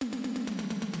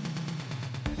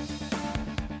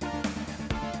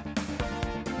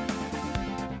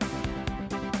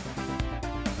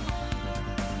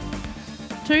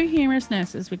Two Humorous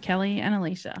Nurses with Kelly and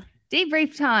Alicia.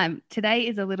 Debrief time. Today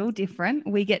is a little different.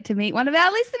 We get to meet one of our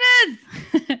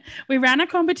listeners. We ran a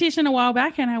competition a while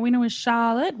back and our winner was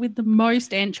Charlotte with the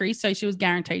most entries, so she was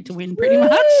guaranteed to win pretty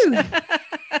much.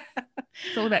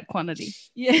 It's all about quantity.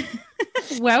 Yeah.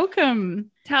 Welcome.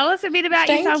 Tell us a bit about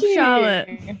yourself, Charlotte.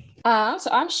 So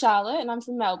I'm Charlotte and I'm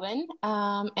from Melbourne,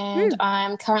 and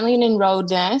I'm currently an enrolled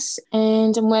nurse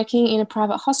and I'm working in a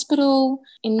private hospital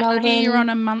in Melbourne. I hear you're on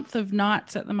a month of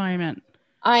nights at the moment.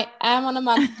 I am on a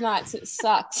month of nights. It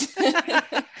sucks.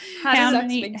 How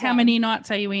many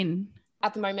nights are you in?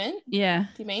 At the moment? Yeah.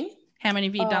 Do you mean? How many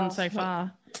have you done so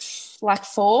far? Like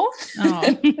 4. Oh,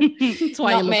 that's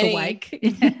why you look awake.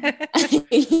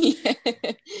 Yeah.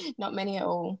 Not many at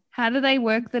all. How do they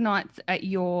work the nights at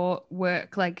your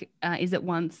work? Like, is it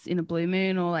once in a blue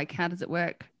moon or like how does it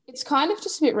work? It's kind of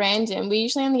just a bit random. We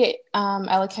usually only get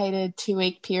allocated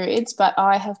 2-week periods, but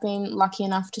I have been lucky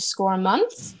enough to score a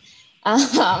month.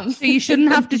 So you shouldn't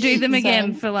have to do them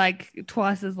again for like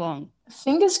twice as long.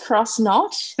 Fingers crossed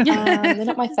not. They're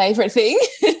not my favourite thing.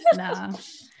 Nah.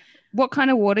 What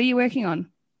kind of ward are you working on?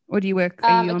 Or do you work,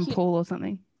 are you on pool or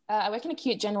something? I work in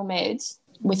acute general meds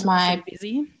with my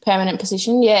busy permanent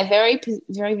position. Yeah, very,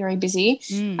 very, very busy.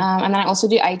 And then I also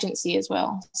do agency as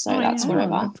well. So that's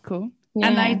wherever. That's cool.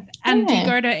 Yeah. And do you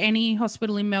go to any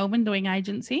hospital in Melbourne doing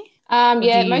agency?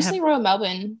 Yeah, mostly Royal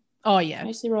Melbourne. Oh, yeah.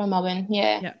 Mostly Royal Melbourne,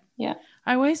 yeah.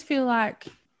 I always feel like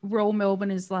Royal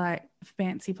Melbourne is like a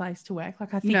fancy place to work.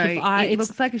 Like I think it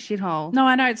looks like a shithole. No,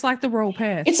 I know. It's like the Royal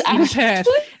Perth. It's in Perth.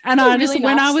 And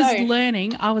when I was though.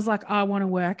 learning, I was like, I want to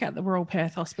work at the Royal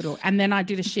Perth Hospital. And then I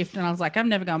did a shift and I was like, I'm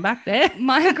never going back there.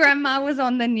 My grandma was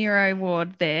on the neuro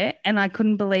ward there and I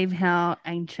couldn't believe how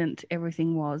ancient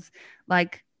everything was.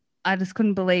 Like, I just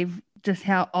couldn't believe just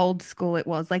how old school it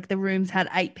was. Like the rooms had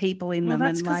 8 people in them.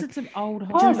 That's and because like, it's an old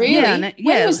hospital. Oh, really?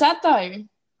 When was that though?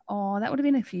 Oh, that would have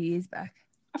been a few years back.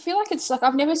 I feel like it's like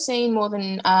I've never seen more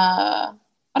than I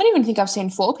don't even think I've seen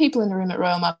 4 people in the room at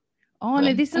Royal Melbourne. Oh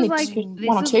no, this is like 1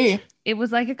 or 2. It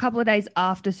was like a couple of days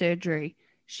after surgery.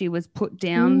 She was put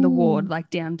down the ward, like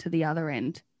down to the other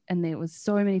end, and there was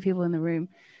so many people in the room.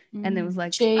 And there was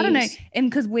like, I don't know, and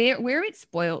because we're a bit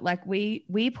spoiled, like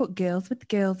we put girls with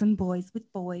girls and boys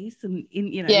with boys, and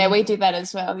yeah, we do that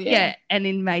as well. Yeah, and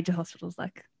in major hospitals,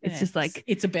 like it's just like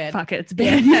it's a bed. Fuck it, it's a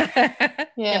bed.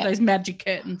 Yeah, those magic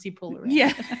curtains you pull around.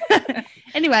 Yeah.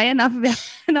 Anyway, enough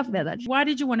about that. Why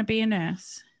did you want to be a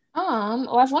nurse?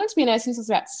 Well, I've wanted to be a nurse since I was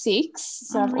about 6,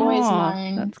 so I've always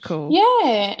known. That's cool.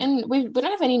 Yeah, and we don't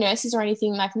have any nurses or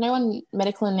anything, like no one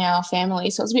medical in our family,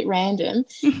 so it's a bit random.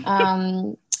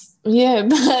 Yeah,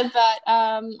 but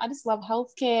I just love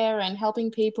healthcare and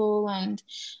helping people. And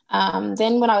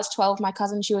then when I was 12, my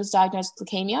cousin, she was diagnosed with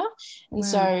leukemia. And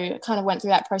so I kind of went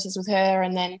through that process with her.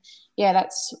 And then, yeah,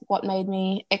 that's what made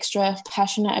me extra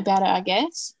passionate about it, I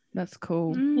guess. That's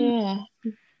cool. Yeah,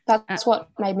 that's what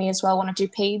made me as well want to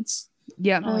do peds.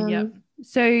 Yeah.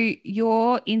 So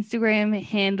your Instagram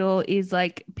handle is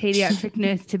like pediatric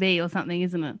nurse to be or something,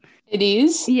 isn't it? It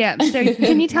is. Yeah. So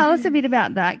can you tell us a bit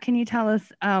about that? Can you tell us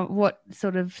what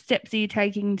sort of steps are you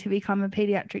taking to become a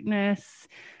pediatric nurse?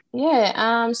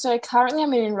 Yeah. So currently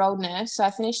I'm an enrolled nurse. So I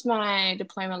finished my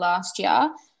diploma last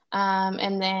year.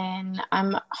 And then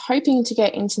I'm hoping to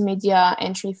get into mid-year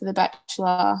entry for the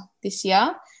bachelor this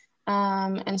year.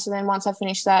 And so then once I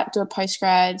finish that, do a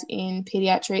postgrad in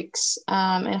pediatrics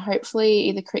and hopefully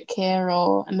either crit care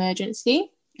or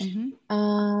emergency.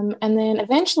 And then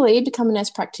eventually become a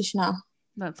nurse practitioner.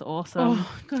 That's awesome.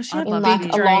 Oh, gosh, I'd love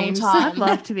like a long time. I'd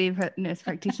love to be a nurse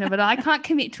practitioner, but I can't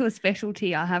commit to a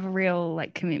specialty. I have a real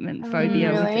like commitment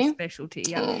phobia with a specialty.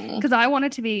 Yeah, because I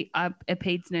wanted to be a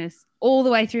peds nurse all the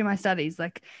way through my studies.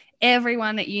 Like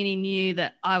everyone at uni knew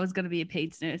that I was going to be a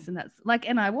peds nurse, and that's like,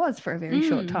 and I was for a very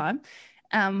short time.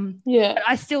 But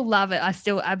I still love it. I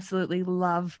still absolutely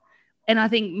love, and I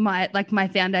think my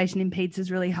foundation in peds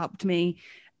has really helped me.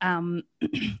 And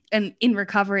in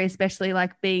recovery, especially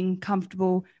like being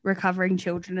comfortable recovering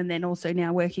children, and then also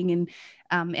now working in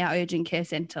our urgent care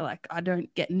centre, like I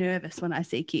don't get nervous when I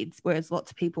see kids, whereas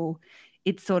lots of people,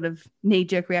 it's sort of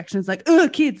knee-jerk reactions like, oh,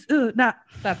 kids, oh, nah.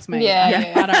 That's me.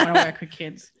 Yeah. I don't want to work with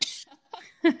kids.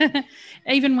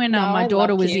 Even when my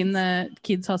daughter was kids. in the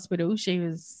kids hospital, she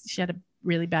had a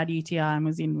really bad UTI and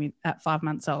was in at 5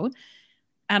 months old.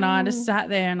 And I just sat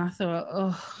there and I thought,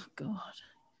 oh, God.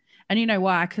 And you know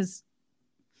why? Because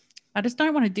I just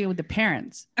don't want to deal with the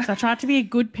parents. So I tried to be a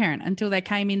good parent until they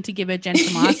came in to give her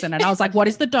gentamicin. And I was like, what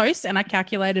is the dose? And I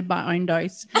calculated my own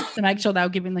dose to make sure they were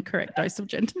giving the correct dose of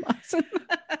gentamicin.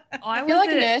 I feel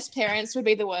like nurse parents would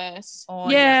be the worst.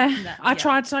 I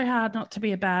tried so hard not to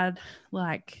be a bad,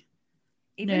 like,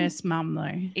 nurse mum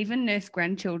though. Even nurse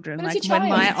grandchildren. But Like it's a when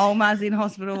my child. Oma's in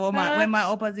hospital or when my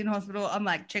Opa's in hospital, I'm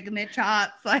like checking their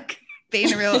charts, like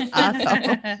being a real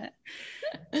asshole.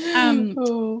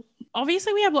 Oh.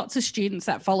 Obviously, we have lots of students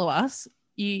that follow us.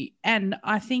 And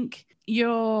I think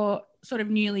you're sort of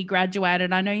newly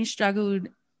graduated. I know you struggled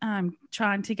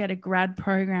trying to get a grad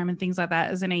program and things like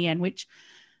that as an EN, which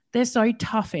they're so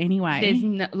tough anyway. There's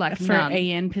for none.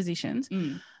 EN positions.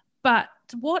 But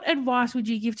what advice would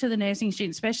you give to the nursing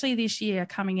students, especially this year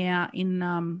coming out in,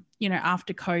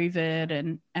 after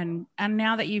COVID and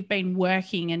now that you've been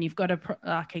working and you've got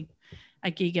a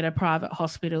gig at a private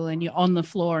hospital and you're on the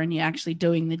floor and you're actually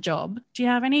doing the job. Do you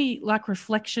have any like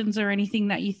reflections or anything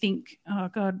that you think, oh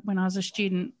God, when I was a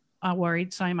student, I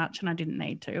worried so much and I didn't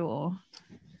need to? Or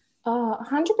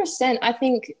 100%. I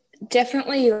think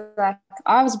definitely, like,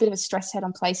 I was a bit of a stress head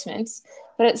on placements,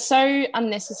 but it's so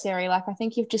unnecessary. Like, I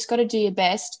think you've just got to do your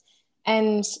best.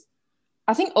 And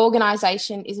I think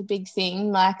organisation is a big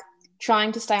thing, like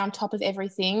trying to stay on top of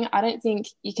everything. I don't think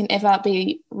you can ever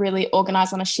be really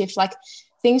organised on a shift. Like,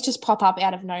 things just pop up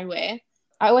out of nowhere.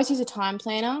 I always use a time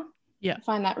planner. Yeah. I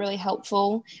find that really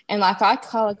helpful. And like, I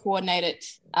colour coordinate it.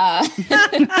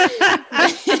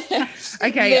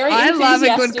 Okay, I love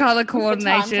a good colour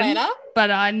coordination, but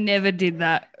I never did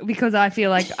that because I feel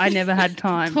like I never had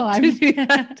time to do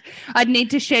that. I'd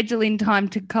need to schedule in time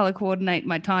to colour coordinate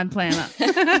my time planner.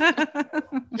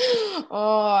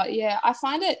 Oh, yeah.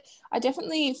 I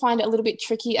definitely find it a little bit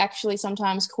tricky actually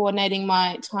sometimes coordinating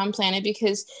my time planner,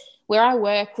 because where I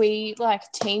work, we like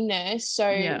team nurse. So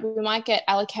we might get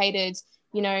allocated,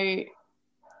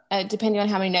 depending on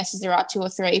how many nurses there are, 2 or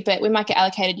 3, but we might get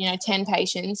allocated, 10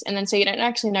 patients. And then so you don't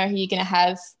actually know who you're going to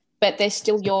have, but they're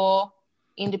still your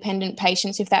independent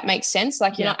patients, if that makes sense.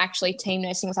 Like, you're not actually team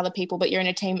nursing with other people, but you're in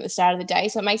a team at the start of the day.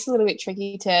 So it makes it a little bit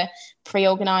tricky to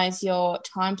pre-organise your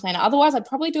time planner. Otherwise, I'd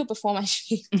probably do it before my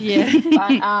shift. Yeah.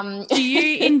 But, do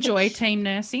you enjoy team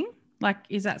nursing? Like,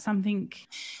 is that something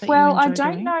that well, you I enjoy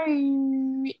don't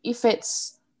doing? know if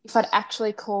I'd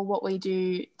actually call what we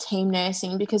do team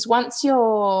nursing, because once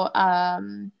you're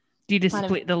do you just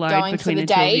split the load going between for the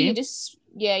the two day, of you?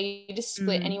 you just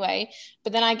split anyway.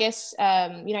 But then I guess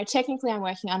technically I'm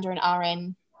working under an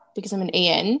RN because I'm an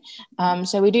EN,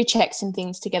 so we do checks and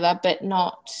things together, but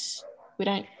we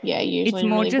don't usually it's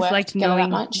more really just work like together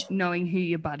that much. knowing who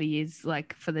your buddy is,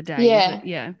 like, for the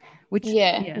day. We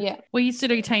used to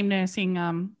do team nursing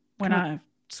when I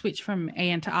switched from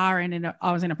EN to RN, and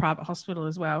I was in a private hospital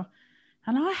as well,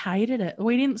 and I hated it.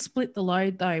 We didn't split the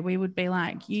load though. We would be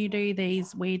like, you do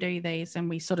these, we do these, and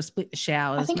we sort of split the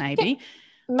showers. Maybe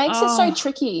it makes it so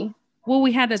tricky. Well,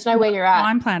 we had know where you're at.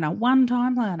 One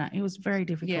time planner. It was very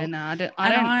difficult. Yeah, no,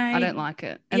 I don't like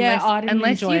it. I didn't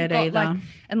enjoy it either.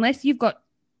 Unless you've got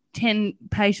 10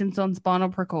 patients on spinal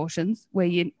precautions where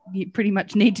you pretty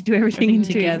much need to do everything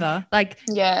together. Like,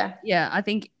 I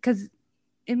think because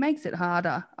it makes it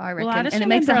harder, I reckon. Well, and it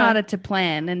makes it harder to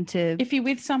plan and to... If you're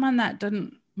with someone that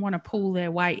didn't want to pull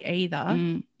their weight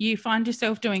either, you find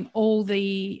yourself doing all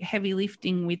the heavy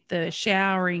lifting with the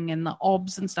showering and the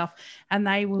obs and stuff, and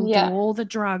they will do all the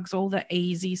drugs, all the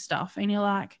easy stuff, and you're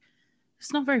like,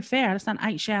 it's not very fair. I just done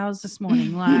 8 showers this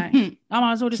morning. Like, I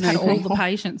might as well just had all the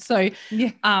patients. So,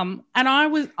 and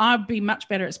I'd be much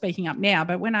better at speaking up now.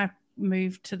 But when I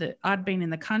moved I'd been in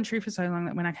the country for so long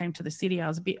that when I came to the city, I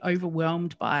was a bit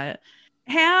overwhelmed by it.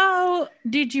 How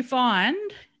did you find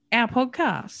our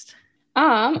podcast?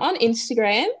 On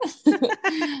Instagram.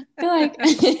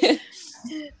 I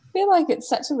feel like it's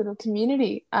such a little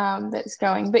community that's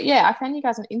going. But yeah, I found you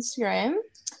guys on Instagram.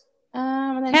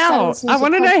 And then how? I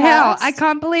want to know how. I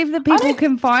can't believe that people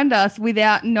can find us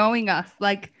without knowing us.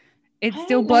 Like, it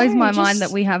still blows my mind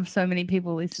that we have so many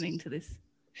people listening to this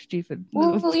stupid.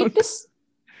 Well, you just.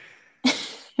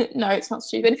 No, it's not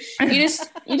stupid. You just.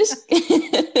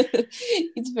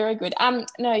 It's very good.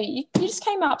 No, you just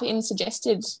came up and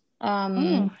suggested.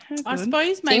 I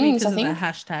suppose maybe because of the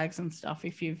hashtags and stuff.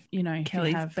 If you've,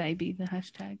 Kelly's baby, the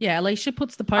hashtag. Yeah, Alicia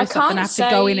puts the post up and I have to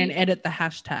go in and edit the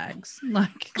hashtags.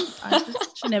 Like,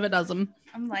 she never does them.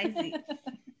 I'm lazy.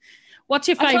 What's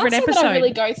your favourite episode? I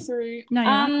really go through.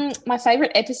 No, my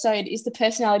favourite episode is the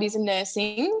personalities in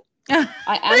nursing.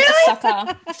 I am a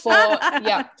sucker for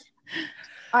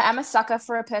I am a sucker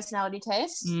for a personality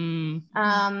test. Me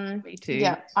too.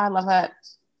 Yeah, I love it.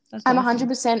 I'm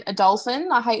 100% a dolphin.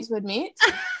 I hate to admit.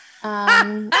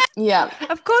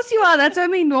 Of course you are. That's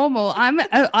only normal. I've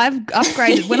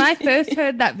upgraded. When I first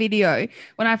heard that video,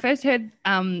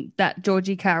 that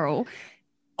Georgie Carroll,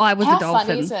 I was a dolphin. How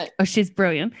funny is it? Oh, she's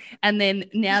brilliant. And then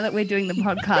now that we're doing the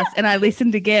podcast and I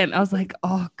listened again, I was like,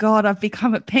 oh God, I've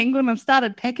become a penguin. I've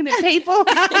started pecking at people.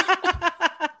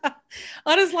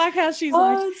 I just like how she's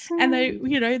like, and they,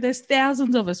 you know, there's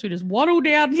thousands of us. We just waddle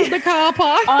down from the car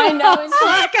park. I know. It's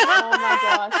like, oh my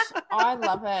gosh, I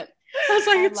love it. I was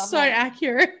like, it's so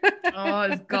accurate. Oh,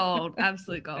 it's gold,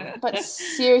 absolute gold. But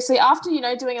seriously, after, you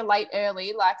know, doing a late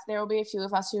early, like there will be a few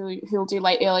of us who'll do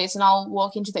late earlies, and I'll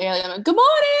walk into the early and I'm like, good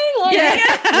morning. Like,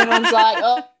 everyone's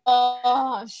like,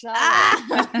 oh, shut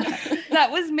up. That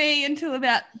was me until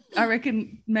about, I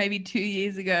reckon, maybe 2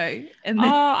 years ago. And then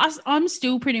I'm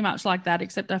still pretty much like that,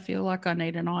 except I feel like I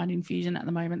need an iron infusion at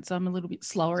the moment, so I'm a little bit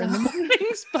slower in the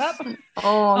mornings. But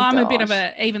I'm a bit of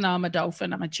even though I'm a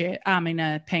dolphin, I'm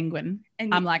a penguin.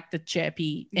 And I'm like the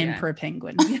chirpy emperor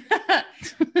penguin.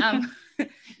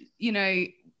 You know,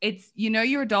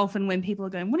 you're a dolphin when people are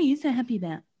going, what are you so happy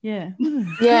about? Yeah.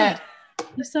 Yeah.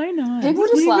 You're so nice. People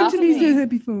just laugh at me. So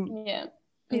happy for? Yeah.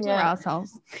 People are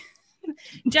assholes. Do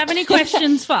you have any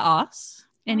questions for us?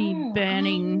 Any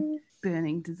burning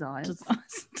desires? That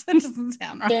doesn't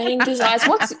sound right. Burning desires.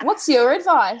 What's your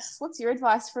advice? What's your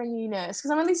advice for a new nurse?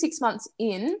 Because I'm only 6 months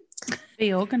in.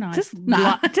 Be organised.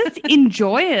 Just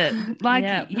enjoy it.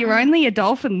 Like you're only a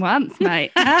dolphin once,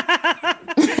 mate.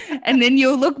 And then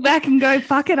you'll look back and go,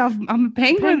 fuck it, I'm a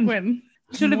penguin.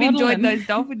 Should have enjoyed those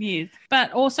dolphin years.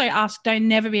 But also don't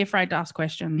never be afraid to ask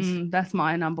questions. That's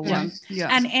my number one. Yeah.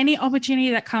 And any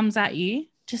opportunity that comes at you,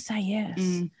 just say yes.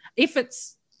 If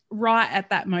it's right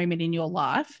at that moment in your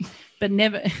life, but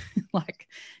never,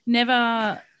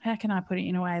 how can I put it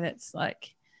in a way that's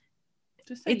like,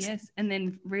 just say yes and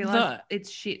then realize it's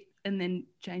shit and then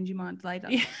change your mind later.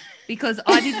 Yeah. Because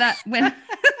I did that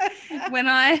when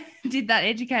I did that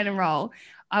educator role.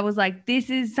 I was like, this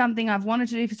is something I've wanted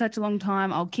to do for such a long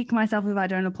time. I'll kick myself if I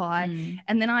don't apply.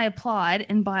 And then I applied,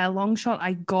 and by a long shot,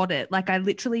 I got it. Like, I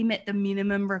literally met the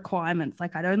minimum requirements.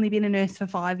 Like, I'd only been a nurse for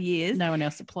 5 years. No one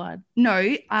else applied. No,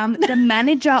 the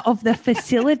manager of the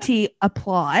facility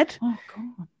applied. Oh,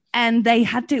 God. And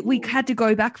we had to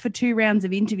go back for 2 rounds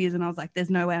of interviews. And I was like, there's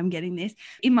no way I'm getting this.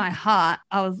 In my heart,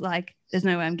 I was like, there's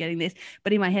no way I'm getting this.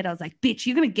 But in my head, I was like, bitch,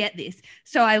 you're going to get this.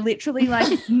 So I literally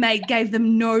gave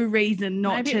them no reason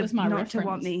not to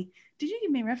want me. Did you give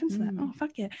me a reference for that? Oh, fuck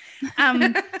yeah.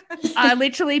 I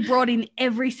literally brought in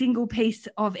every single piece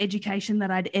of education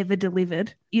that I'd ever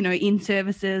delivered, you know, in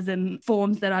services and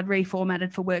forms that I'd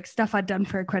reformatted for work, stuff I'd done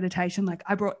for accreditation. Like,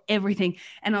 I brought everything.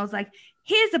 And I was like,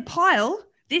 here's a pile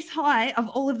this high of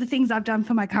all of the things I've done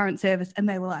for my current service. And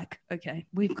they were like, okay,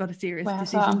 we've got a serious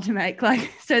decision to make. Like,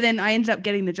 so then I ended up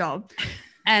getting the job,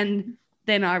 and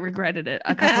then I regretted it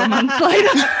a couple of months later,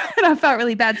 and I felt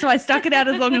really bad. So I stuck it out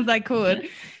as long as I could,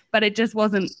 but it just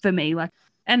wasn't for me. Like,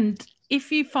 and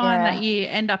if you find that you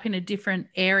end up in a different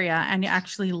area and you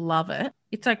actually love it,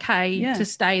 it's okay to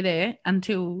stay there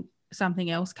until something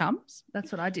else comes.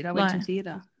 That's what I did. I went to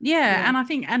theatre. Yeah. And I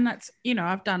think, and that's, you know,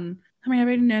 I've been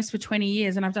a nurse for 20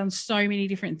 years and I've done so many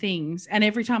different things. And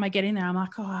every time I get in there, I'm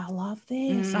like, oh, I love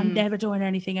this. I'm never doing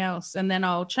anything else. And then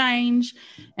I'll change.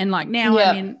 And like now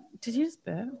I'm in, did you just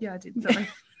burp? Yeah, I did. Sorry.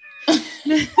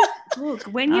 Look,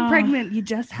 when you're pregnant, you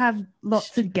just have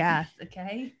lots of gas,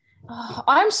 okay? Oh,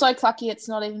 I'm so clucky. It's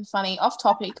not even funny. Off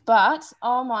topic, but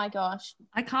oh my gosh.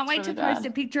 I can't wait to post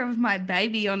a picture of my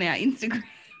baby on our Instagram.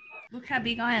 Look how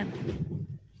big I am.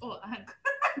 Oh,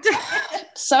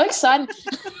 so excited.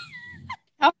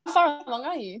 How far along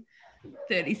are you?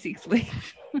 36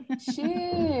 weeks.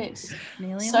 Shit.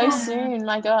 Nearly so soon,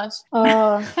 my gosh.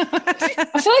 Oh.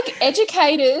 I feel like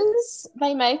educators,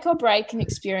 they make or break an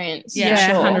experience. Yeah,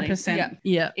 sure. 100%.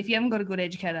 Yeah. If you haven't got a good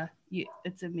educator,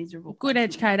 it's a miserable good place.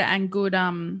 Educator and good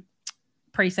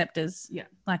preceptors. Yeah.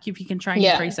 Like if you can train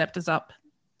your preceptors up,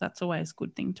 that's always a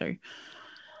good thing too.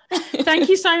 Thank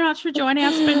you so much for joining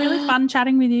us. It's been really fun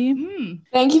chatting with you.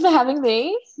 Thank you for having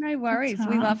me. No worries.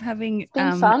 We love having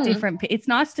different. It's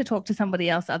nice to talk to somebody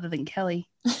else other than Kelly.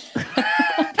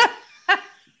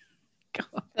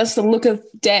 That's the look of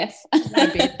death. What a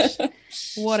bitch.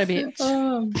 What a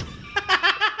bitch.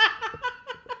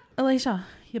 Alicia,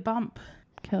 your bump.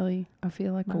 Kelly, I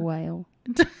feel like a whale.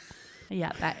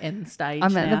 Yeah, that end stage.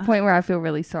 I'm at the point where I feel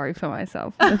really sorry for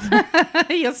myself.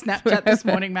 Your Snapchat this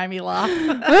morning made me laugh.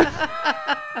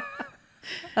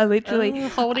 I literally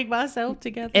holding myself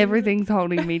together. Everything's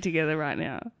holding me together right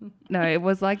now. No, it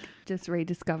was like just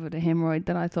rediscovered a hemorrhoid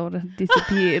that I thought had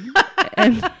disappeared.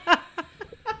 and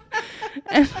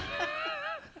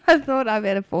I thought I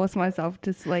better force myself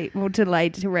to sleep or to lay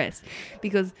to rest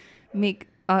because Mick,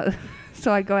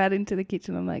 so I go out into the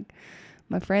kitchen. I'm like,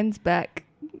 my friend's back.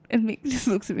 And Mick just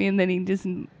looks at me and then he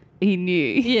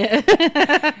knew. Yeah.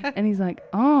 And he's like,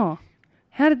 oh,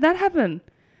 how did that happen?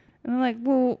 And I'm like,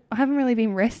 well, I haven't really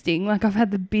been resting. Like, I've had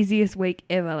the busiest week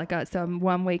ever. Like, so I'm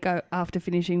 1 week after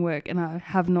finishing work and I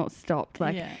have not stopped.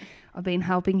 Like, I've been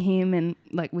helping him and,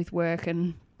 like, with work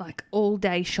and, like, all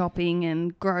day shopping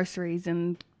and groceries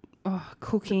and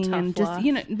cooking and just, life.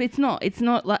 you know, it's not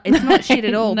shit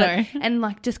at all. No. But, and,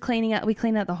 like, just we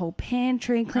clean out the whole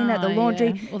pantry, clean out the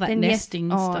laundry. Yeah. All that nesting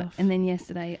stuff. And then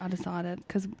yesterday I decided,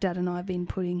 because Dad and I have been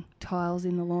putting tiles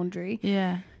in the laundry.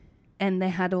 Yeah. And they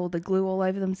had all the glue all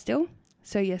over them still.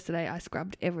 So yesterday I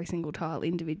scrubbed every single tile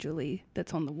individually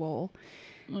that's on the wall.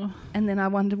 Oh. And then I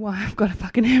wondered why I've got a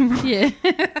fucking hemorrhoid.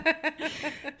 Yeah.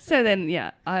 So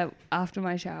then, after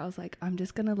my shower, I was like, I'm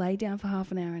just going to lay down for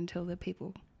half an hour until the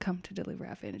people come to deliver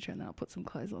our furniture and then I'll put some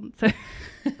clothes on. So,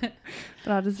 but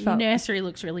I just felt... Nursery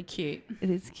looks really cute. It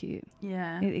is cute.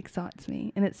 Yeah. It excites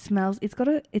me. And it smells... It's got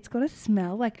a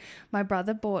smell. Like, my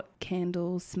brother bought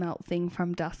candle smelt thing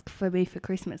from Dusk for me for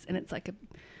Christmas. And it's like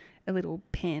a little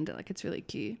panda. Like, it's really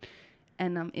cute.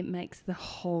 And it makes the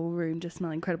whole room just smell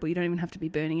incredible. You don't even have to be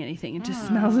burning anything. It just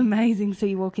smells amazing. So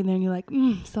you walk in there and you're like,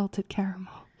 salted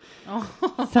caramel.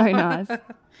 Oh. So nice.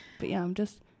 But yeah, I'm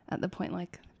just at the point,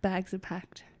 like, bags are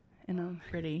packed and I'm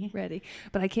ready.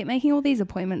 But I keep making all these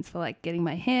appointments for, like, getting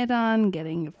my hair done,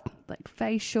 getting, like,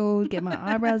 facial, get my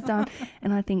eyebrows done.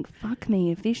 And I think, fuck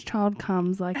me, if this child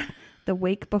comes, like, the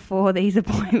week before these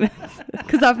appointments,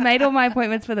 because I've made all my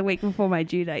appointments for the week before my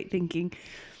due date thinking...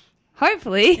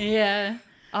 Hopefully. Yeah.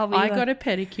 I got a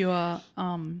pedicure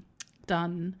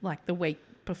done like the week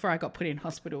before I got put in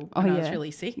hospital when I was really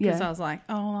sick because I was like,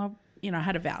 I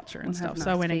had a voucher and stuff.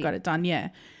 So I went and got it done. Yeah.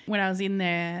 When I was in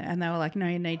there and they were like, no,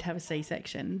 you need to have a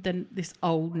C-section. Then this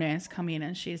old nurse come in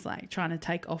and she's like trying to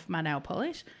take off my nail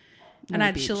polish. And I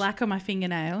had shellac on my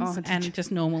fingernails and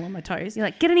just normal on my toes. You're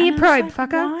like, get an ear probe, like,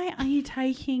 fucker. Why are you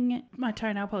taking my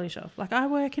toenail polish off? Like, I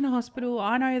work in a hospital.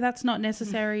 I know that's not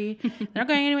necessary. They're not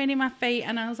going anywhere near my feet.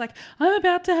 And I was like, I'm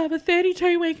about to have a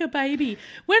 32-weeker baby.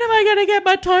 When am I going to get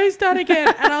my toes done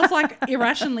again? And I was like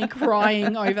irrationally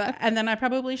crying over. And then I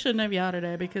probably shouldn't have yelled at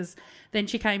her because then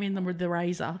she came in with the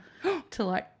razor to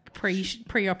like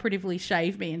pre-operatively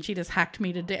shave me and she just hacked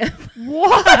me to death.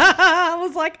 What? I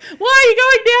was like, why are you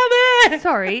going down there?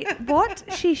 Sorry, what?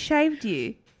 She shaved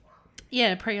you?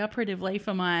 Yeah, pre-operatively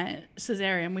for my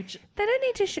cesarean, which... They don't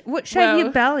need to shave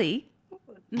your belly?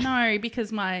 No,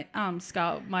 because my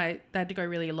skull, they had to go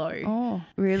really low. Oh,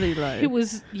 really low. It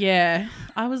was, yeah.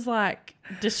 I was like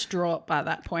distraught by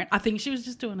that point. I think she was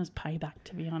just doing us payback,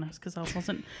 to be honest, because I was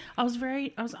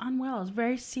unwell. I was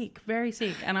very sick,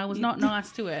 and I was not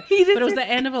nice to her. But it was the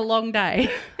end of a long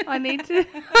day. I need to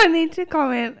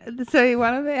comment. So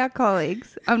one of our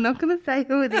colleagues, I'm not going to say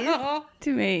who it is,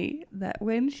 to me, that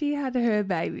when she had her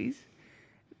babies,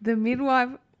 the midwife,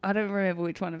 I don't remember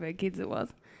which one of her kids it was,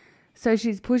 so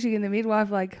she's pushing in the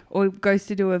midwife, like, or goes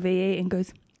to do a VE and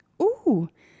goes, ooh,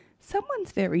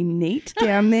 someone's very neat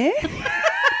down there. And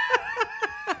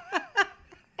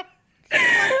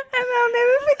I'll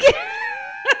never forget.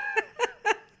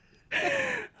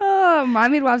 Oh, my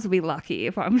midwives will be lucky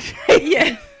if I'm shaved.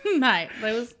 Yeah, mate.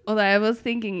 Although I was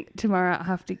thinking tomorrow I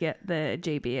have to get the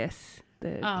GBS,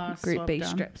 the Group B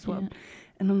strep swab. Yeah.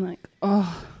 And I'm like,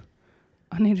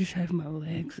 I need to shave my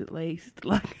legs at least.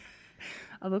 Like,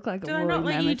 I look like a woolly mammoth. Did I not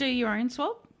let you do your own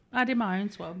swab? I did my own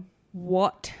swab.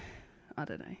 What? I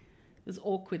don't know. It was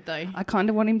awkward though. I kind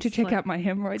of want him to check out my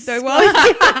hemorrhoids though. It's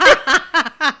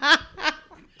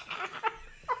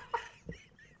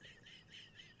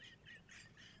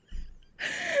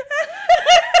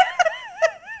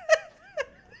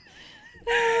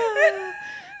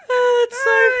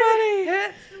so funny.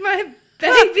 It's my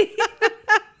baby.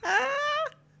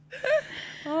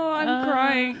 I'm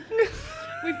crying.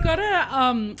 We've got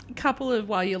a couple of,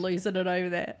 while you're losing it over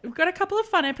there, we've got a couple of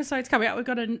fun episodes coming up. We've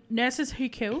got a Nurses Who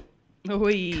Kill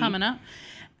coming up,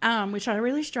 which I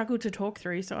really struggled to talk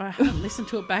through, so I haven't listened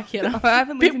to it back yet.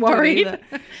 I'm a bit worried.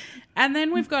 And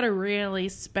then we've got a really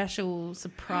special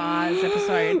surprise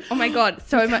episode. Oh my God.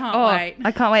 So wait.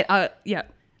 I can't wait. Yeah.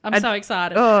 I'm so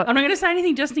excited. I'm not going to say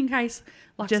anything just in case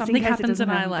something happens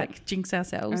and I jinx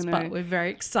ourselves, but we're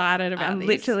very excited about this.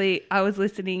 Literally, I was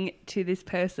listening to this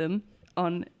person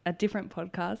on a different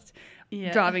podcast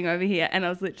driving over here and I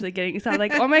was literally getting excited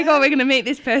like, oh my God, we're going to meet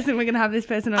this person. We're going to have this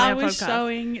person on our podcast. I was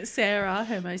showing Sarah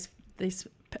this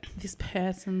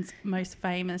person's most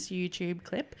famous YouTube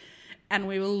clip and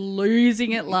we were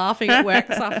losing it laughing at work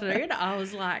this afternoon. I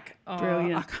was like,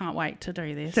 brilliant. I can't wait to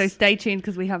do this. So stay tuned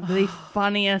because we have the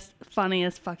funniest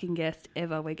fucking guest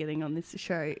ever we're getting on this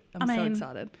show. I'm so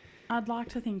excited. I'd like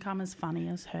to think I'm as funny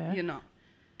as her. You're not.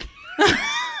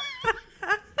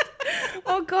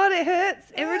 Oh God, it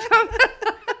hurts every time.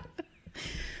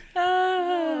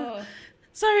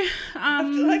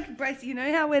 Christ. You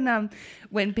know how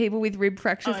when people with rib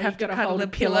fractures have to cuddle a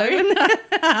pillow?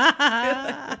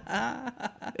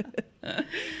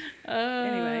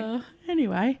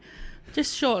 Anyway,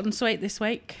 just short and sweet this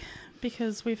week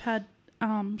because we've had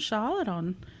Charlotte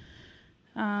on.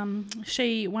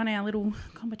 She won our little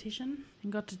competition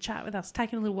and got to chat with us,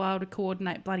 taking a little while to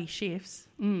coordinate bloody shifts.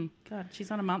 God, she's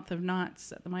on a month of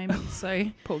nights at the moment, so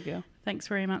poor girl. Thanks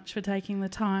very much for taking the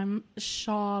time,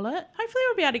 Charlotte. Hopefully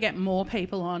we'll be able to get more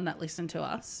people on that listen to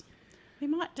us. We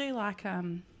might do like, I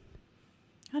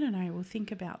don't know, we'll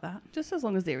think about that. Just as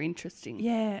long as they're interesting.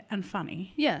 Yeah, and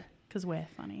funny. Yeah. Because we're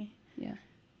funny. Yeah.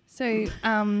 So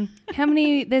how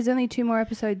many, there's only 2 more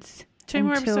episodes. 2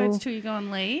 more episodes till you go on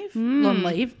leave.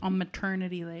 On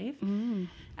maternity leave. And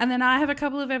then I have a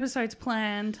couple of episodes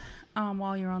planned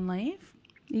while you're on leave.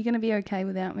 Are you going to be okay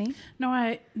without me? No.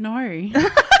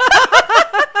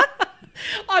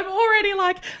 I'm already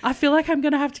like, I feel like I'm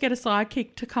going to have to get a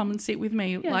sidekick to come and sit with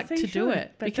me to do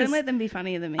it. But don't let them be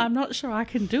funnier than me. I'm not sure I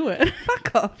can do it.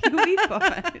 Fuck off. You'll be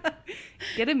fine.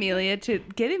 Get Amelia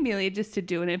just to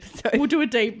do an episode.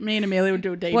 Me and Amelia will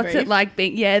do a debrief. What's it like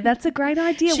being, that's a great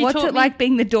idea. What's it like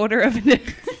being the daughter of a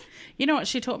nurse? You know what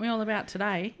she taught me all about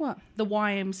today? What? The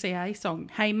YMCA song.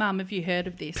 Hey, Mum, have you heard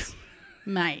of this?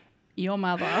 Mate, your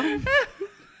mother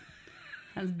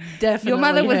has definitely Your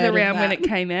mother was heard around when it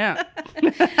came out.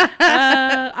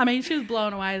 I mean, she was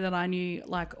blown away that I knew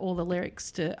like all the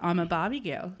lyrics to I'm a Barbie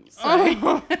Girl.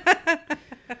 So.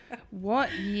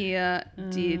 What year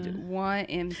did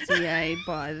YMCA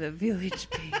by the Village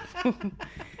People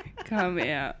come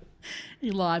out?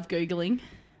 You live Googling?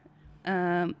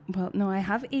 Well, no, I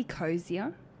have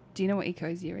Ecosia. Do you know what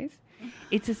Ecosia is?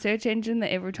 It's a search engine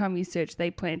that every time you search,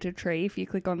 they plant a tree if you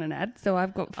click on an ad. So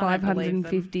I've got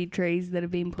 550 trees that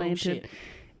have been planted. Bullshit.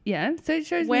 Yeah, so it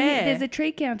shows me there's a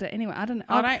tree counter. Anyway, I don't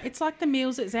know. It's like the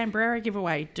meals at Zambrera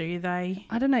giveaway. Do they?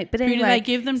 I don't know. But who anyway, do they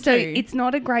give them so to? It's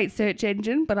not a great search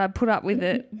engine, but I put up with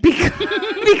it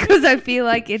because I feel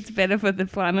like it's better for the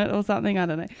planet or something. I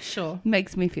don't know. Sure.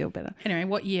 Makes me feel better. Anyway,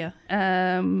 what year?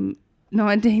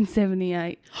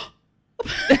 1978.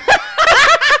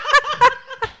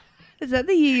 Is that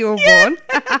the year you were born?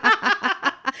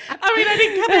 I mean, I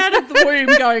didn't come out of the womb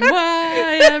going,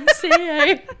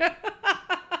 YMCA.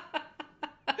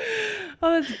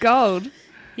 Oh, that's gold.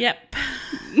 Yep.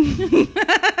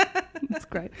 That's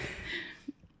great.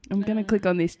 I'm going to click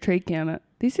on this tree counter.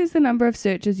 This is the number of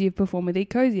searches you've performed with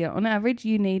Ecosia. On average,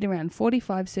 you need around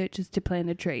 45 searches to plant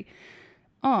a tree.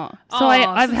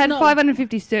 I've had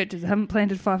 550 searches. I haven't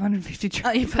planted 550 trees.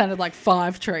 Oh, you planted like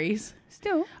 5 trees.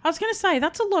 Still. I was going to say,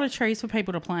 that's a lot of trees for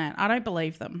people to plant. I don't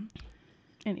believe them.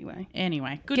 Anyway,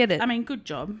 good. Get it. I mean, good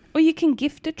job. Or you can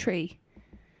gift a tree.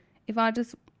 If I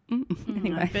just...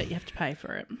 Anyway. I bet you have to pay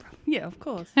for it. Yeah, of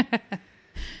course.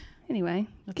 Anyway,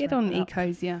 get on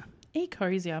Ecosia.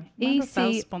 Ecosia.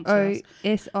 ECOSIA.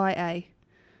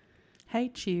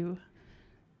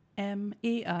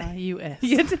 HUMERUS.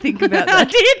 You had to think about that.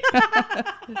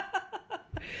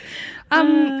 I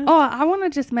did. I want to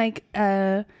just make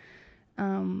a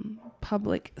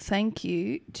public thank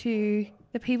you to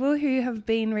the people who have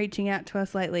been reaching out to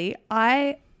us lately.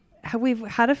 We've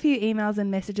had a few emails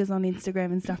and messages on Instagram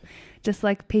and stuff, just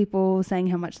like people saying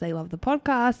how much they love the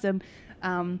podcast and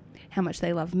how much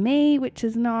they love me, which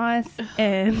is nice,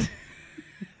 and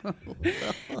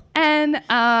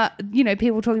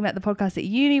people talking about the podcast at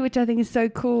uni, which I think is so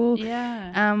cool.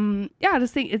 Yeah. I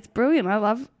just think it's brilliant. I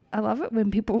love it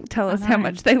when people tell us how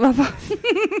much they love us.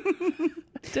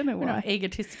 Don't know why. We're not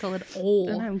egotistical at all.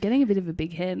 I don't know, I'm getting a bit of a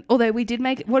big head. Although we did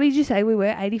make, what did you say? We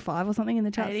were 85 or something in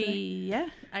the charts. 80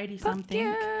 something.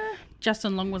 Yeah.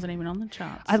 Justin Long wasn't even on the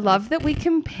charts. I love that we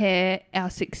compare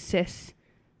our success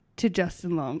to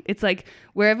Justin Long. It's like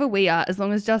wherever we are, as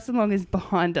long as Justin Long is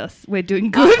behind us, we're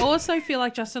doing good. I also feel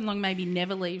like Justin Long maybe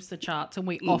never leaves the charts and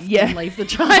we often leave the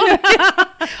chart.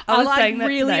 I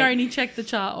really only check the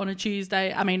chart on a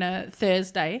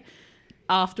Thursday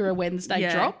after a Wednesday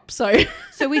drop. So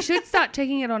we should start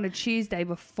checking it on a Tuesday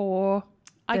before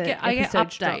I get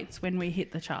updates drop. when we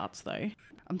hit the charts though.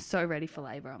 I'm so ready for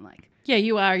Labour. I'm like, yeah,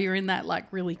 you are. You're in that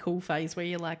like really cool phase where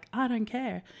you're like, I don't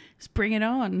care, just bring it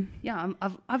on. Yeah, I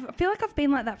feel like I've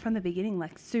been like that from the beginning,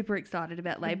 like super excited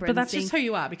about Labour. But that's just who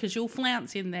you are, because you'll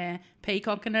flounce in there,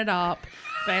 peacocking it up,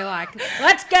 be like,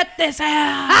 let's get this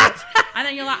out, and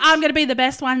then you're like, I'm gonna be the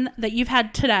best one that you've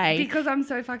had today. Because I'm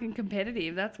so fucking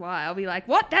competitive. That's why I'll be like,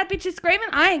 what? That bitch is screaming.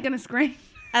 I ain't gonna scream.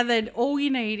 And then all you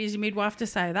need is your midwife to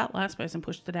say, that last person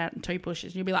pushed it out in 2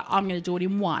 pushes. And you'll be like, I'm going to do it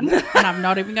in 1. And I'm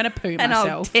not even going to poo and myself.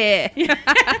 I'll tear.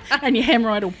 And your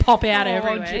hemorrhoid will pop out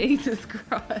everywhere. Oh, Jesus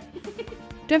Christ.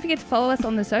 Don't forget to follow us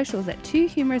on the socials at Two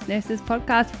Humorous Nurses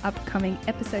Podcast for upcoming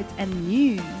episodes and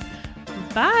news.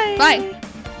 Bye. Bye.